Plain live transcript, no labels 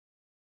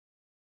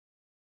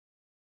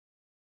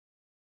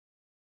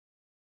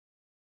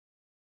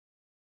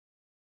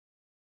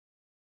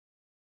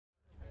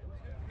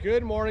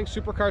Good morning,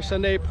 Supercar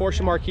Sunday,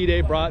 Porsche Marquee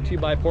Day, brought to you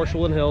by Porsche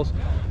Woodland Hills.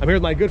 I'm here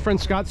with my good friend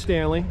Scott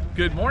Stanley.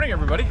 Good morning,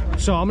 everybody.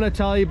 So I'm going to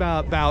tell you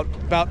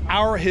about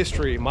our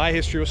history, my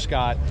history with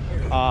Scott.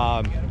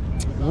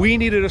 We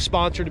needed a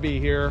sponsor to be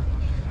here.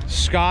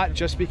 Scott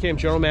just became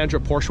general manager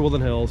at Porsche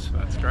Woodland Hills.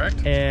 That's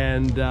correct.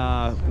 And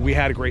we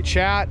had a great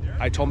chat.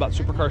 I told him about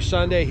Supercar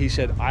Sunday. He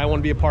said, I want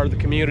to be a part of the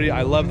community.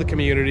 I love the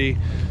community.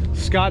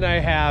 Scott and I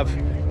have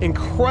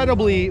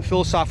incredibly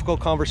philosophical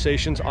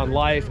conversations on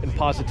life and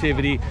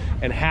positivity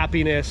and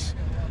happiness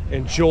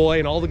and joy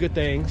and all the good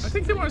things. I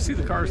think they want to see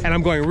the cars. And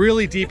I'm going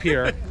really deep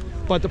here.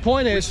 But the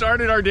point is, we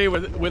started our day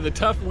with a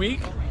tough week,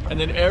 and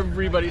then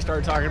everybody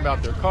started talking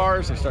about their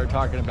cars. They started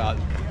talking about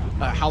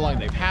how long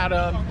they've had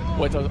them,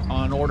 what's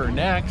on order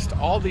next.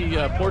 All the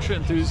Porsche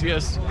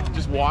enthusiasts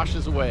just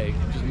washes away,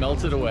 just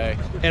melted away.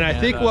 And I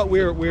think what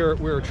we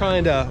were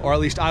trying to, or at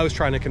least I was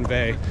trying to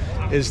convey,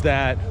 is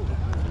that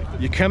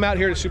you come out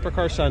here to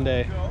Supercar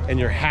Sunday and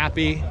you're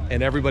happy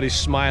and everybody's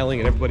smiling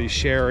and everybody's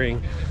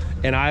sharing.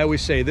 And I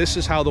always say this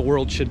is how the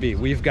world should be.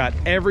 We've got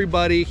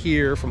everybody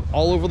here from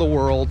all over the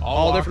world,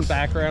 all different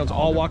backgrounds,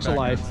 all walks of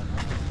life.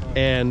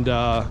 And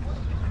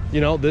you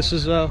know, this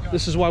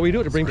is why we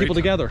do it, to bring people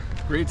together.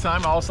 Great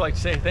time. I also like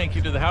to say thank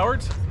you to the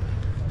Howards.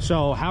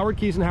 So Howard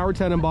Keys and Howard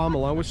Tenenbaum,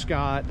 along with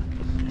Scott,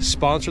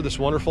 sponsor this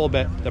wonderful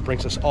event that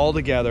brings us all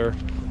together.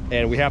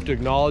 And we have to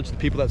acknowledge the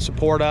people that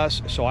support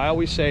us. So I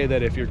always say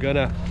that if you're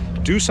gonna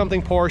do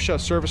something Porsche,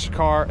 service a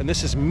car, and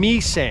this is me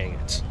saying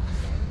it,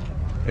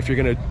 if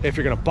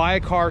you're gonna buy a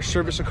car,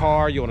 service a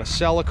car, you want to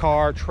sell a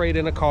car, trade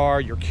in a car,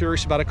 you're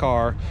curious about a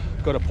car,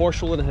 go to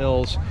Porsche Woodland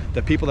Hills.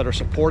 The people that are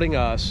supporting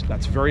us,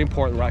 that's very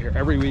important. We're out here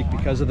every week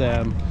because of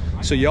them.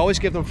 So you always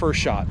give them first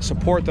shot.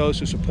 Support those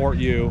who support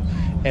you.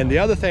 And the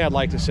other thing I'd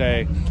like to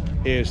say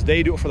is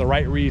they do it for the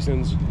right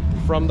reasons,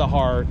 from the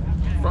heart.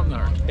 From the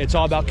heart. It's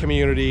all about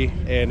community,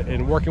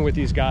 and working with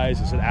these guys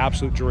is an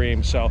absolute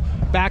dream. So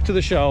back to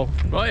the show.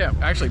 Well, yeah,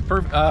 actually,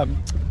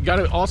 got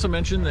to also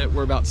mention that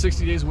we're about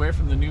 60 days away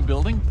from the new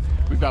building.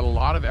 We've got a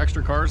lot of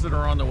extra cars that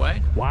are on the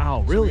way.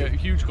 Wow, really? So we got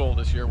a huge goal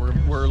this year.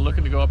 We're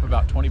looking to go up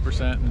about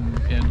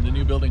 20%, and the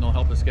new building will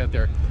help us get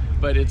there.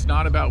 But it's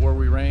not about where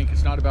we rank.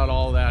 It's not about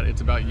all of that. It's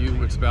about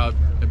you. It's about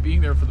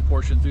being there for the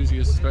Porsche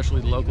enthusiasts,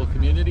 especially the local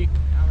community.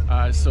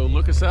 So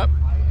look us up.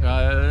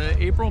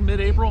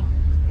 Mid-April.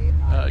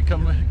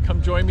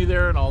 Come join me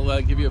there, and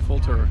I'll give you a full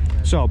tour.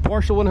 So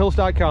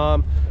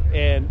PorscheWoodlandHills.com,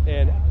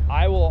 and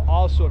I will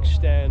also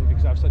extend,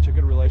 because I have such a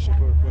good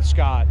relationship with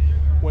Scott,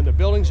 when the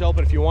building's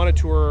open, if you want a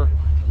tour,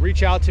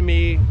 reach out to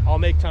me. I'll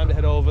make time to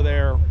head over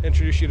there,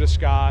 introduce you to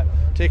Scott,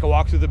 take a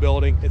walk through the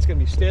building. It's going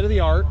to be state of the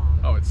art.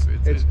 Oh, it's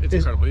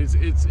incredible.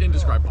 It's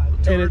indescribable.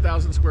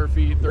 200,000 square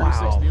feet,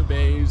 36 new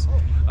bays,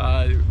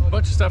 a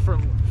bunch of stuff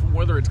from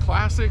whether it's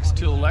classics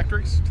to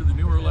electrics, to the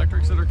newer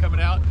electrics that are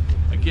coming out.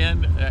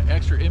 Again,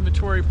 extra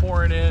inventory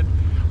pouring in.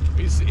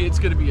 It's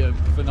going to be a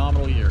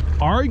phenomenal year.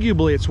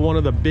 Arguably, it's one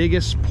of the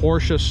biggest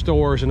Porsche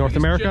stores in North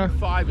America. Gen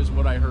 5 is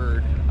what I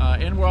heard.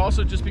 And we're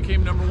also just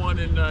became #1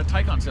 in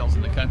Taycan sales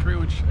in the country,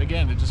 which,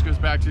 again, it just goes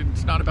back to,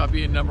 it's not about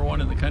being #1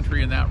 in the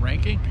country in that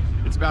ranking.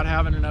 It's about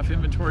having enough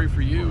inventory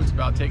for you. It's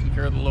about taking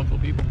care of the local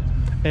people.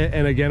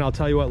 And again, I'll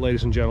tell you what,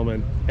 ladies and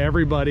gentlemen,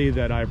 everybody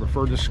that I've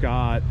referred to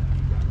Scott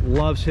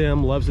loves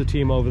him, loves the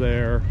team over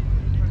there.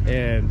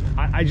 And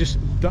I just,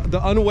 the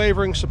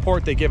unwavering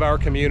support they give our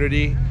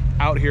community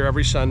out here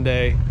every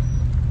Sunday,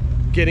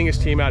 getting his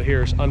team out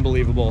here is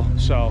unbelievable.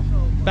 So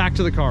back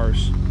to the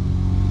cars.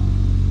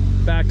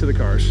 Back to the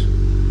cars.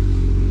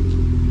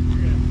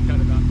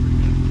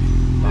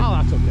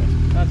 Oh, that's okay.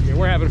 That's okay.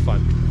 We're having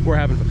fun. We're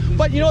having fun.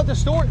 But you know what, the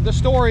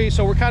story.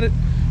 So we're kind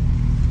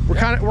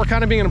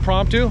of being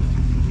impromptu.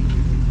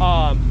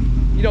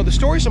 You know, the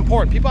story's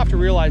important. People have to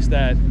realize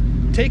that.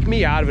 Take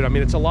me out of it. I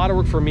mean, it's a lot of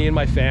work for me and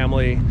my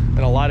family, and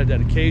a lot of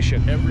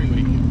dedication every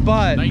week.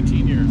 But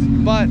 19 years.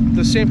 But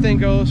the same thing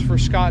goes for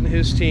Scott and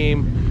his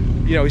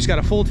team. You know, he's got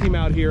a full team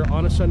out here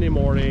on a Sunday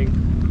morning.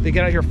 They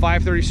get out here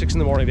 5:30, 6 in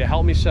the morning. They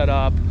help me set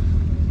up.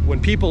 When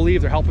people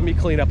leave, they're helping me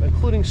clean up,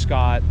 including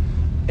Scott.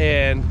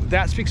 And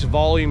that speaks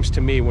volumes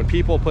to me when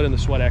people put in the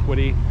sweat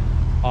equity.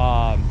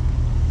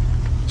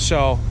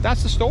 So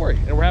that's the story,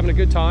 and we're having a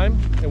good time,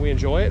 and we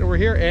enjoy it, and we're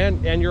here,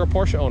 and you're a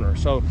Porsche owner,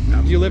 so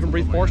absolutely. You live and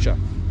breathe Porsche.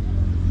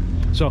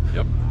 So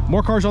yep.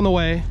 More cars on the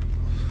way,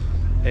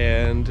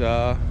 and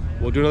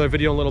we'll do another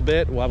video in a little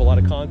bit. We'll have a lot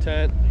of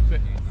content.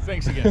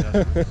 Thanks again,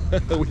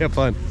 Dustin. We have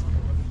fun.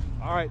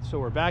 All right, so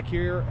we're back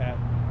here at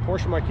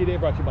Porsche Marquee Day,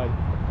 brought to you by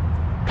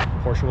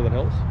Porsche Woodland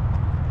Hills.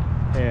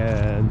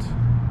 And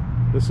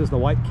this is the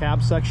white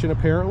cab section,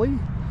 apparently.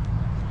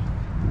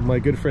 My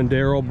good friend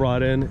Daryl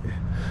brought in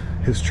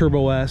his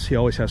Turbo S. He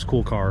always has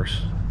cool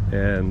cars.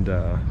 And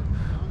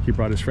he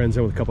brought his friends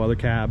in with a couple other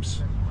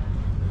cabs.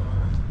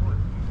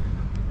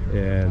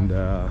 And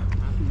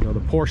you know, the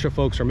Porsche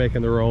folks are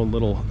making their own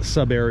little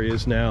sub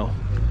areas now,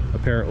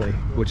 apparently,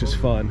 which is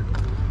fun.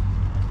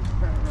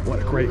 What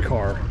a great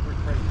car.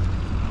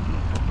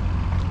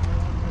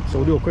 So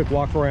we'll do a quick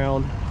walk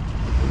around.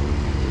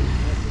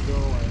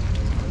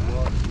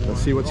 Let's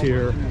see what's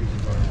here.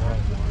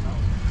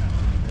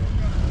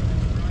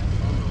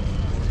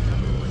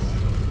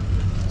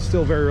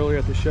 still very early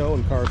at the show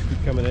and cars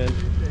keep coming in.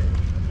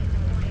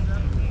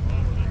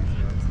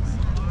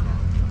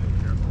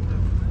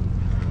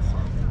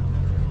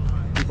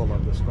 People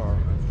love this car.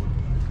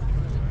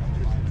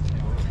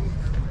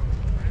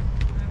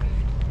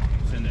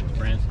 Send it to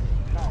France.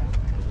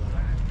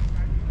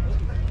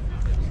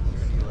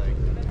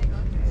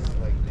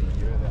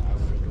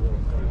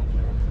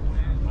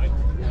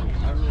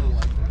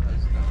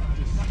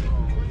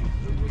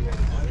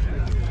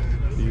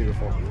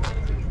 Beautiful.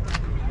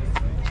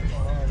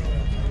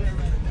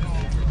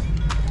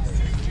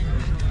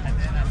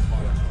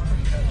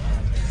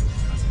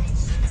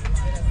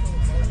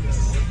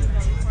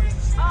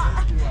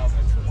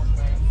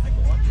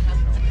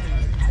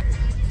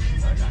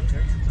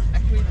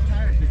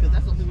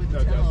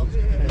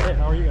 Hey,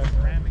 how are you guys?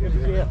 Good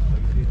to see you.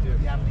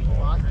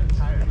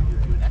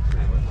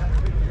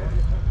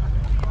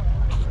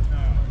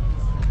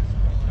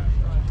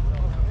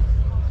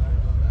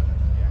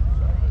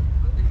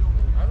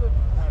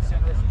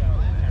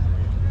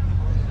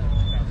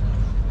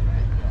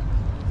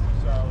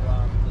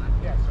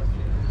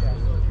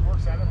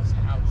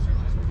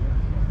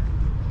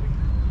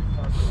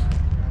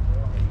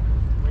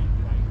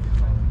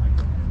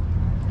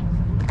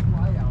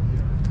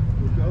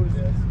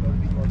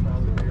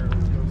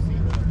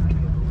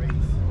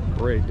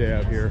 Great day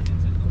out here.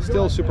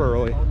 Still super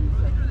early.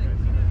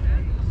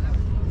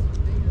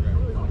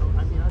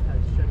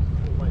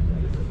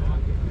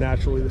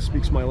 Naturally, this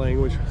speaks my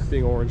language,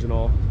 being orange and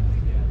all.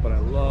 But I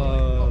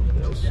love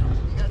this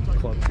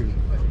club tube.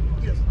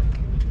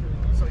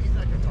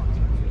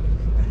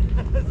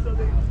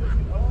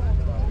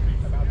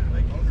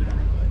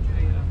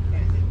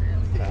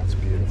 That's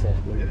beautiful.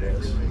 Look at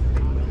this.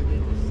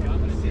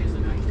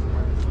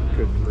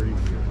 Good grief.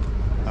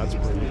 That's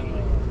pretty.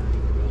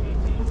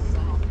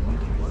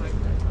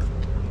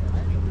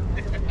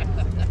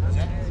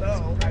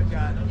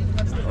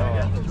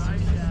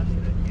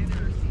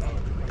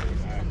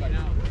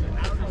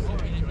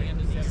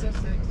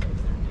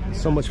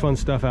 So much fun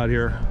stuff out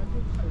here.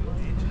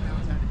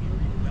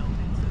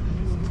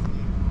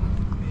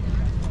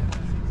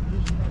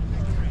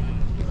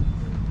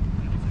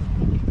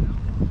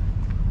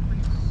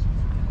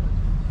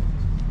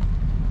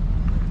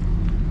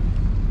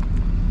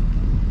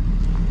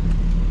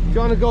 If you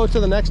want to go to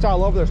the next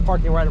aisle over, there's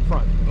parking right in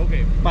front.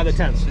 Okay. By the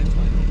tents.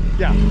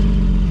 Yeah.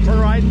 Turn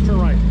right, turn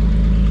right.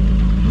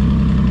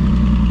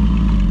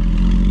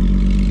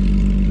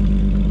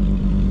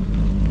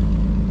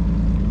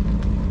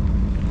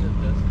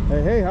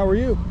 Hey, hey, how are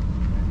you?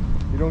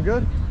 You doing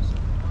good?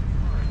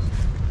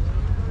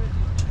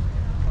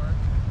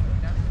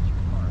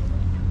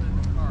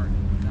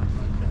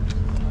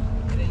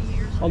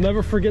 I'll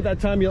never forget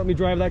that time you let me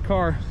drive that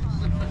car.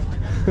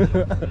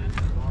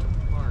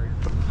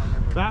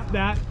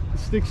 That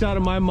sticks out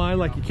of my mind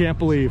like you can't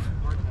believe.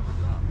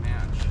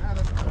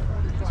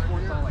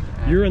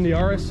 You're in the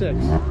RS6,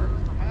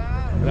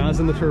 and I was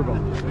in the turbo.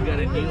 We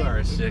got a new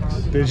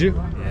RS6. Did you?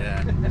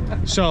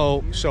 Yeah.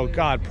 So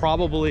God,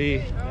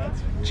 probably,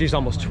 geez,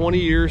 almost 20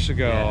 years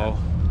ago,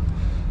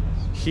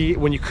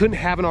 when you couldn't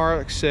have an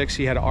RX6,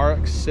 he had an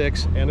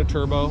RX6 and a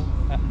turbo,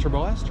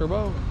 Turbo S,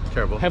 turbo,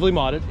 heavily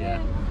modded.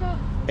 Yeah.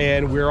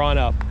 And we're on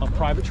a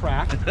private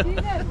track.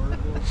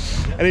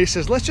 And he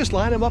says, let's just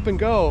line them up and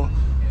go.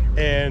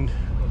 And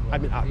I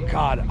mean,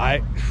 God,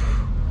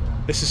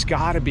 this has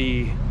got to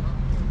be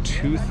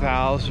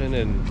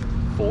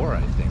 2004,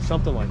 I think,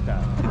 something like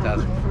that.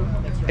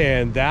 2004.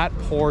 And that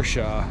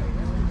Porsche,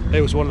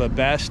 it was one of the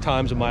best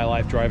times of my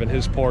life driving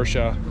his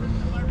Porsche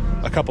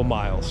a couple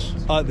miles.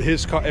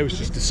 His car, it was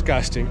just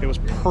disgusting. It was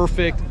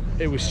perfect.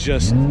 It was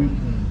just,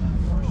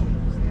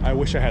 I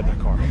wish I had that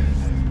car.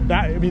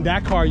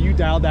 That car, you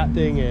dialed that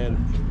thing in,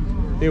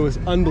 it was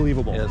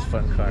unbelievable. Yeah, it's a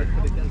fun car.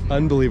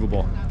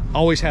 Unbelievable.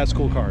 Always has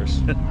cool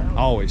cars.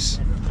 Always.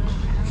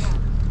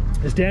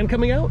 Is Dan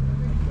coming out?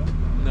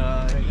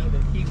 No,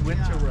 he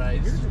winter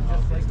rides.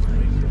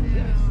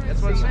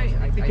 That's what I'm saying.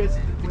 Because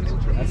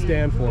That's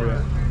Dan for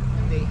you.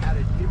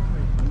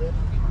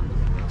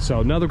 So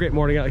another great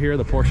morning out here.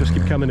 The Porsches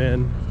keep coming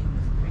in,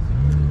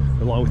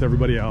 along with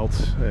everybody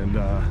else. And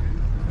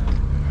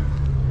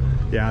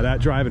yeah, that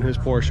drive in his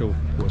Porsche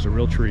was a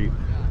real treat.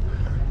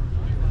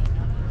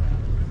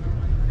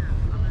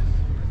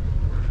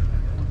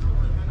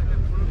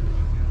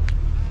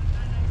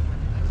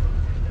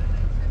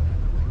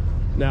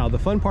 Now, the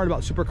fun part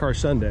about Supercar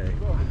Sunday,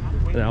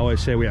 and I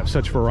always say we have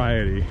such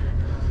variety,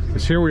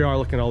 is here we are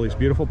looking at all these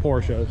beautiful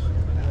Porsches.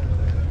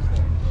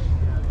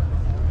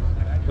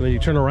 And then you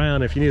turn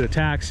around, if you need a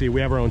taxi, we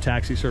have our own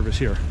taxi service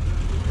here.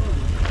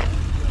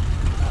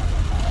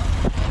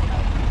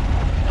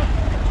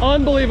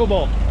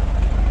 Unbelievable.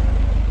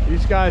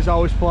 These guys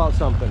always pull out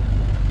something.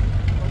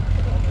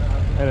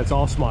 And it's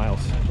all smiles.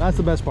 That's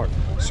the best part.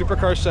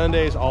 Supercar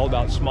Sunday is all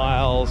about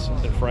smiles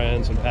and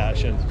friends and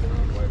passion.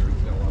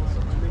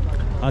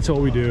 That's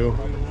what we do.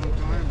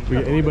 We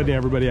get anybody and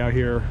everybody out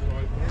here.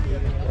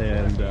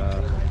 And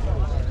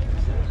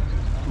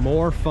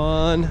more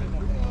fun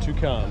to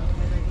come.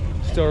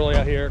 Still early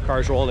out here.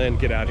 Cars rolling in.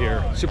 Get out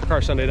here.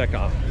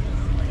 Supercarsunday.com.